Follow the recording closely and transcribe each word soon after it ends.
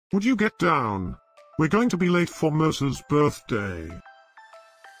Would you get down? We're going to be late for Marose's birthday.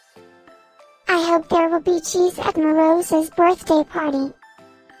 I hope there will be cheese at Marose's birthday party.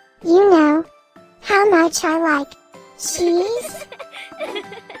 You know how much I like cheese.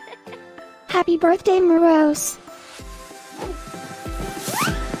 Happy birthday, Marose.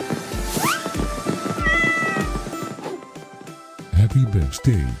 Happy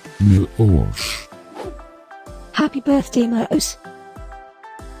birthday, Marose. Happy birthday, Marose.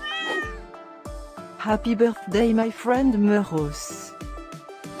 Happy birthday, my friend Marose.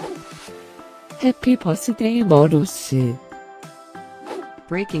 Happy birthday, Marose.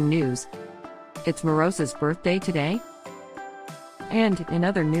 Breaking news. It's Marose's birthday today. And in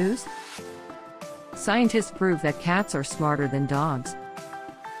other news, scientists prove that cats are smarter than dogs.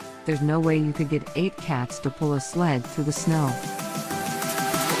 There's no way you could get 8 cats to pull a sled through the snow.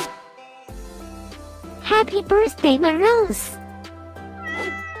 Happy birthday, Marose.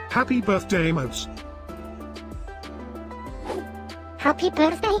 Happy birthday, Marose. Happy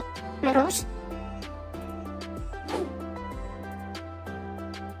birthday, Marose.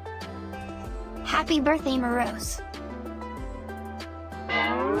 Happy birthday, Marose.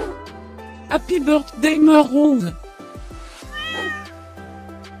 Happy birthday, Marose.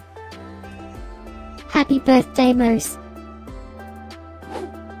 Happy birthday, Marose.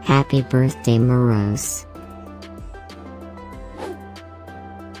 Happy birthday, Marose.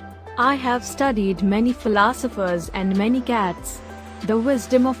 I have studied many philosophers and many cats. The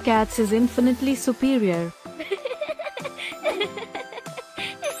wisdom of cats is infinitely superior.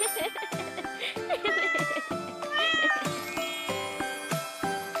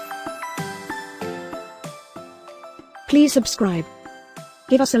 Please subscribe,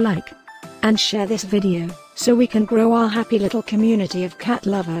 give us a like, and share this video, so we can grow our happy little community of cat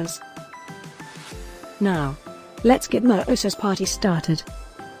lovers. Now, let's get Marose's party started.